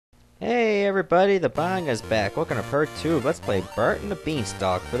Hey everybody, the Banga's back. Welcome to part 2 of Let's Play Bart and the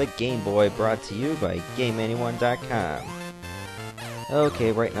Beanstalk for the Game Boy, brought to you by GameAnyone.com.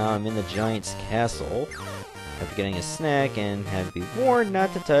 Okay, right now I'm in the Giant's Castle, after getting a snack and had to be warned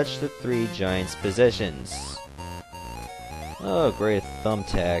not to touch the 3 Giants' possessions. Oh, great, a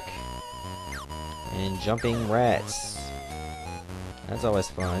thumbtack. And jumping rats. That's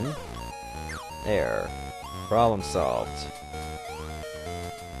always fun. There. Problem solved.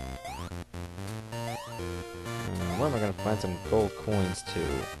 Where am I going to find some gold coins to?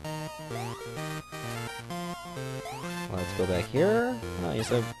 Let's go back here. Oh, you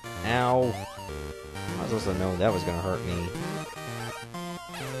said, ow. I was supposed to know that was going to hurt me.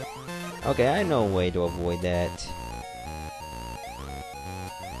 Okay, I know a way to avoid that.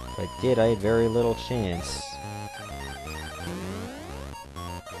 If I did, I had very little chance.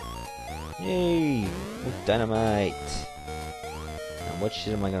 Yay! Ooh, dynamite! Now, what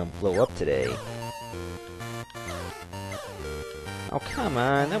shit am I going to blow up today? Oh, come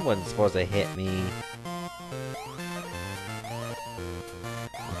on, that wasn't supposed to hit me.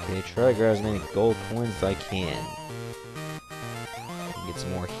 Okay, try to grab as many gold coins as I can. Get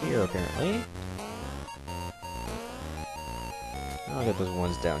some more here, apparently. I'll get those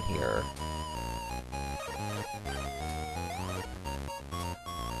ones down here.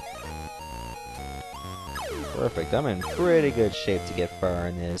 Perfect, I'm in pretty good shape to get far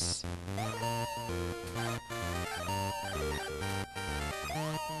in this.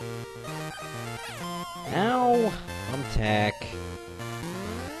 Ow! Thumbtack.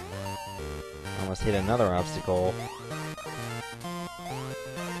 Almost hit another obstacle.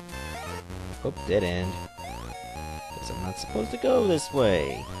 Oh, dead end. Guess I'm not supposed to go this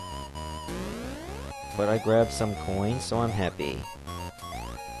way. But I grabbed some coins, so I'm happy.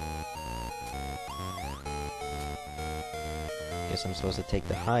 Guess I'm supposed to take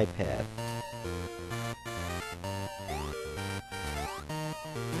the high path.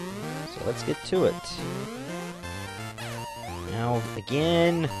 So let's get to it. Now,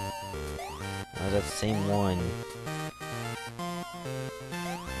 again! Oh, that's the same one.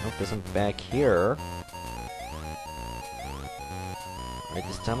 Nope, there's some back here. Alright,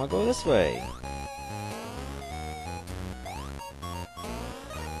 this time I'll go this way.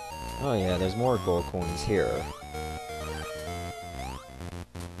 Oh yeah, there's more gold coins here.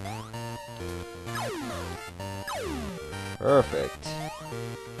 Perfect.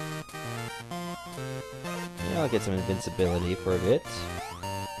 Yeah, I'll get some invincibility for a bit.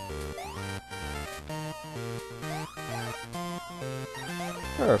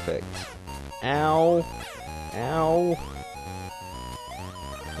 Perfect. Ow! Ow!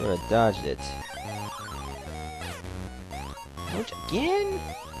 Should have dodged it. Ouch, again?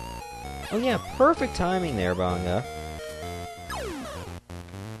 Oh yeah, perfect timing there, Banga.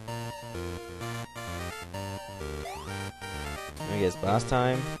 I guess boss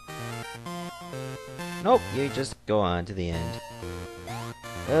time? Nope, you just go on to the end.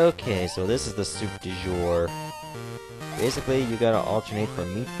 Okay, so this is the soup du jour. Basically, you gotta alternate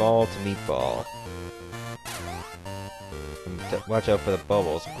from meatball to meatball. And watch out for the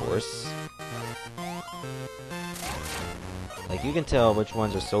bubbles, of course. Like, you can tell which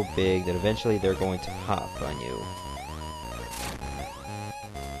ones are so big that eventually they're going to pop on you.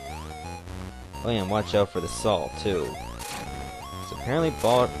 Oh yeah, and watch out for the salt, too. So apparently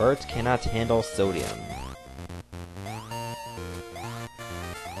Bart cannot handle sodium.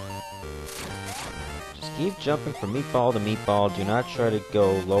 Keep jumping from meatball to meatball. Do not try to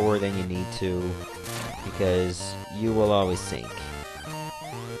go lower than you need to, because you will always sink.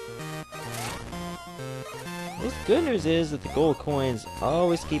 The good news is that the gold coins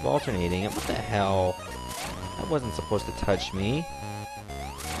always keep alternating. And what the hell? That wasn't supposed to touch me.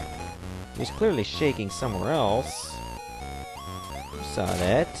 He was clearly shaking somewhere else. You saw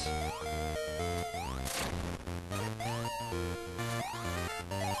that.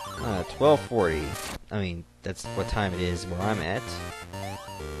 12:40. I mean, that's what time it is where I'm at.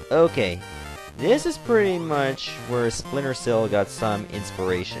 Okay, this is pretty much where Splinter Cell got some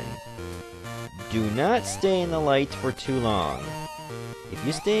inspiration. Do not stay in the light for too long. If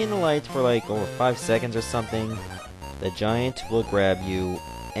you stay in the light for like over 5 seconds or something, the giant will grab you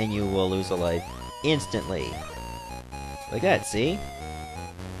and you will lose a life instantly. Like that, see?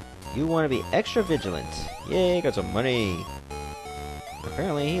 You want to be extra vigilant. Yay, got some money.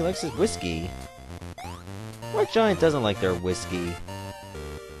 Apparently he likes his whiskey. What giant doesn't like their whiskey?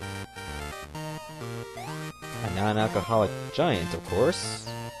 A non-alcoholic giant, of course.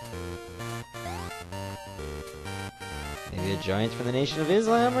 Maybe a giant from the Nation of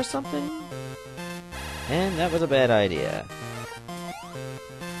Islam or something? And that was a bad idea.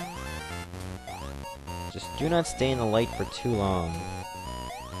 Just do not stay in the light for too long.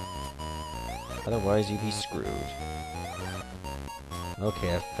 Otherwise, you'd be screwed.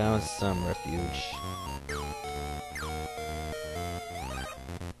 Okay, I've found some refuge.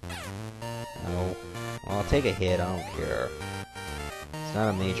 Oh. Well, I'll take a hit, I don't care. It's not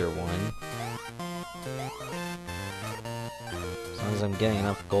a major one. As long as I'm getting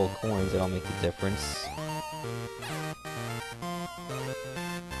enough gold coins, that'll make the difference.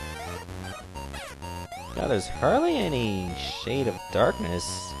 God, there's hardly any shade of darkness.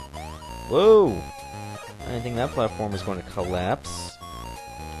 Whoa! I didn't think that platform was going to collapse.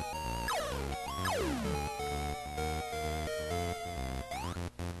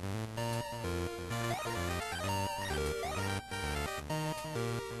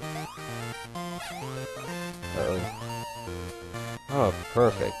 Uh-oh. Oh,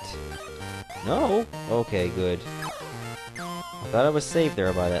 perfect. No? Okay, good. I thought I was safe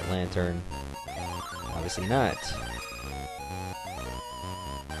there by that lantern. Obviously not.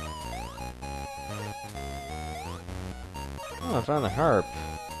 Oh, I found the harp.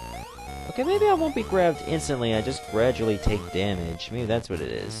 Okay, maybe I won't be grabbed instantly, I just gradually take damage. Maybe that's what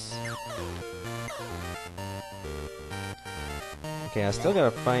it is. Okay, I still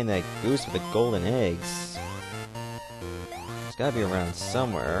gotta find that goose with the golden eggs. It's gotta be around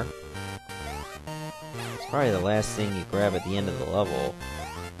somewhere. It's probably the last thing you grab at the end of the level.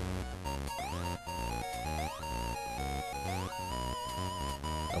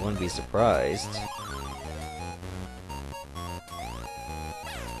 I wouldn't be surprised.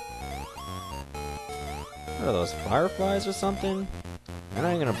 What are those, fireflies or something? I'm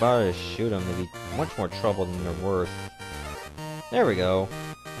not even gonna bother to shoot them, they'd be much more trouble than they're worth. There we go.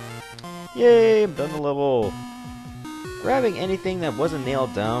 Yay, I'm done the level. Grabbing anything that wasn't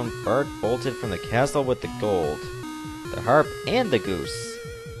nailed down, Bart bolted from the castle with the gold, the harp, and the goose.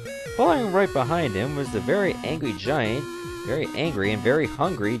 Following right behind him was the very angry and very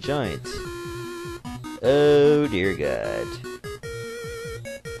hungry giant. Oh dear God.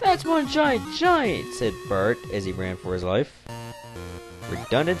 That's one giant, said Bart as he ran for his life.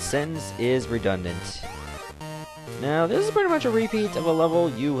 Redundant sentence is redundant. Now, this is pretty much a repeat of a level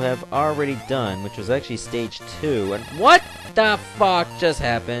you have already done, which was actually stage 2, and what the fuck just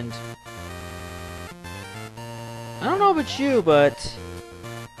happened? I don't know about you, but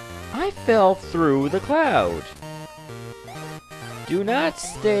I fell through the cloud. Do not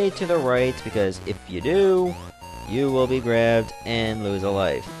stay to the right, because if you do, you will be grabbed and lose a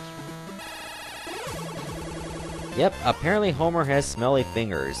life. Yep, apparently Homer has smelly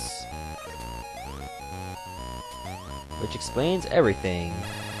fingers. Which explains everything.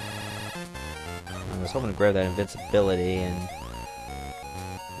 I was hoping to grab that invincibility and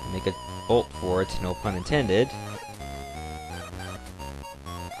make a bolt for it, no pun intended.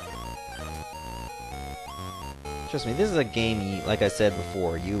 Trust me, this is a game, like I said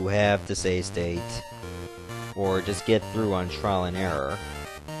before, you have to save state. Or just get through on trial and error.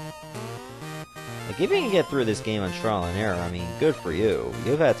 Like, if you can get through this game on trial and error, I mean, good for you.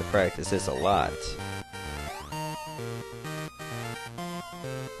 You've had to practice this a lot.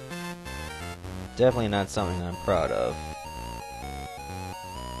 Definitely not something I'm proud of.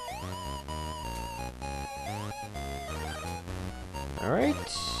 Alright.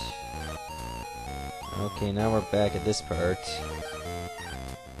 Okay, now we're back at this part.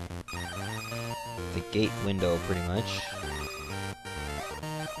 The gate window, pretty much.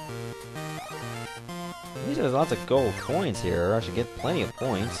 At least there's lots of gold coins here. I should get plenty of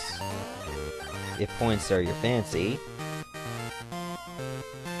points. If points are your fancy.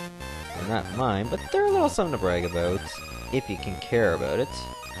 They're not mine, but they're a little something to brag about, if you can care about it.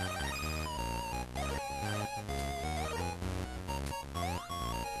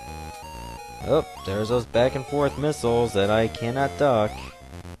 Oh, there's those back and forth missiles that I cannot duck.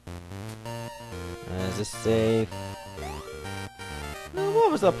 Is this safe?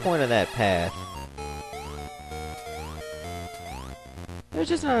 What was the point of that path? There's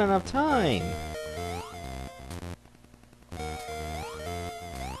just not enough time.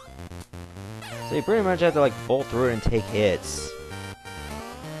 So you pretty much have to, like, bolt through it and take hits.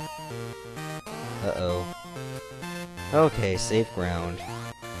 Uh-oh. Okay, safe ground.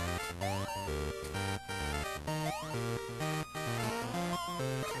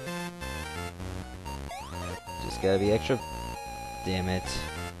 Just gotta be extra... Damn it.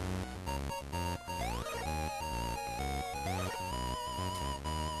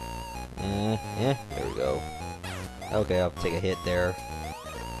 Yeah, there we go. Okay, I'll take a hit there.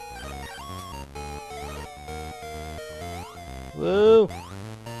 Woo!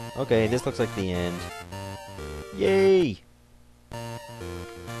 Okay, this looks like the end. Yay!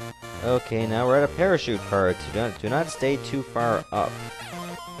 Okay, now we're at a parachute part. Do not stay too far up.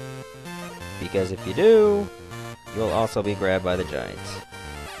 Because if you do, you'll also be grabbed by the giant.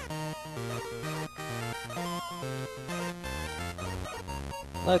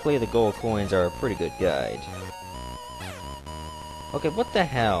 Luckily, the gold coins are a pretty good guide. Okay, what the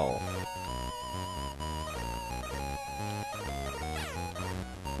hell?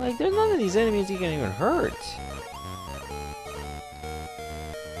 Like, there's none of these enemies you can even hurt.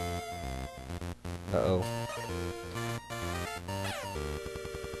 Uh-oh.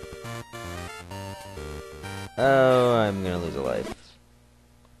 Oh, I'm gonna lose a life.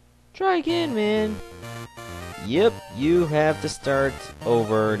 Try again, man. Yep, you have to start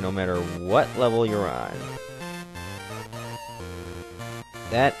over no matter what level you're on.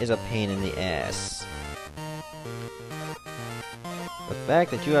 That is a pain in the ass. The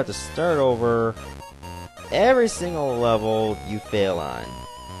fact that you have to start over every single level you fail on.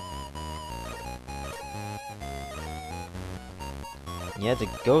 You have to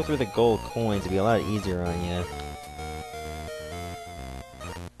go through the gold coins to be a lot easier on you.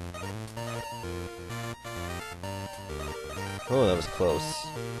 Oh, that was close.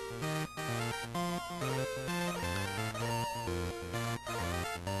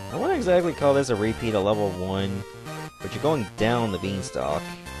 I wouldn't exactly call this a repeat of level 1, but you're going down the Beanstalk.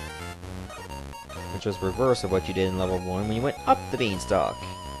 Which was reverse of what you did in level 1 when you went up the Beanstalk.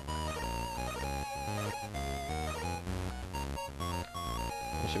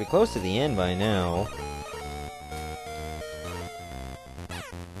 I should be close to the end by now.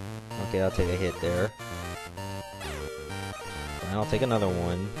 Okay, I'll take a hit there. Fine, I'll take another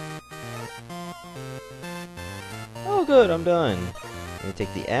one. Oh good, I'm done. Let me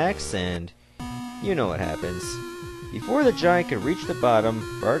take the axe and you know what happens. Before the giant could reach the bottom,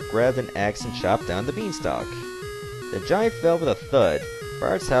 Bart grabbed an axe and chopped down the Beanstalk. The giant fell with a thud.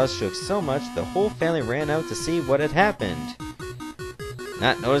 Bart's house shook so much the whole family ran out to see what had happened.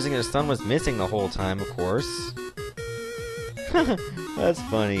 Not noticing their son was missing the whole time, of course. That's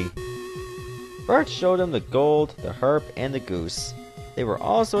funny. Bart showed them the gold, the harp, and the goose. They were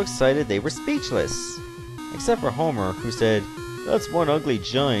all so excited they were speechless. Except for Homer, who said, "That's one ugly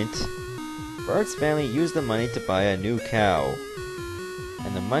giant." Bart's family used the money to buy a new cow.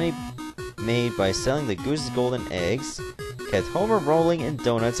 And the money made by selling the goose's golden eggs kept Homer rolling in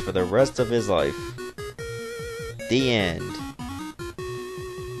donuts for the rest of his life. The end.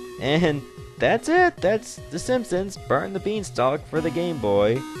 And that's it. That's The Simpsons, Bart and the Beanstalk for the Game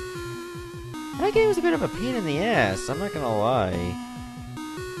Boy. That game was a bit of a pain in the ass, I'm not gonna lie.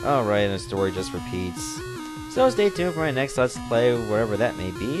 Alright, and the story just repeats. So stay tuned for my next Let's Play, whatever that may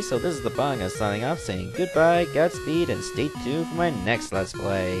be. So this is the Bonga signing off, saying goodbye, Godspeed, and stay tuned for my next Let's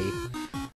Play.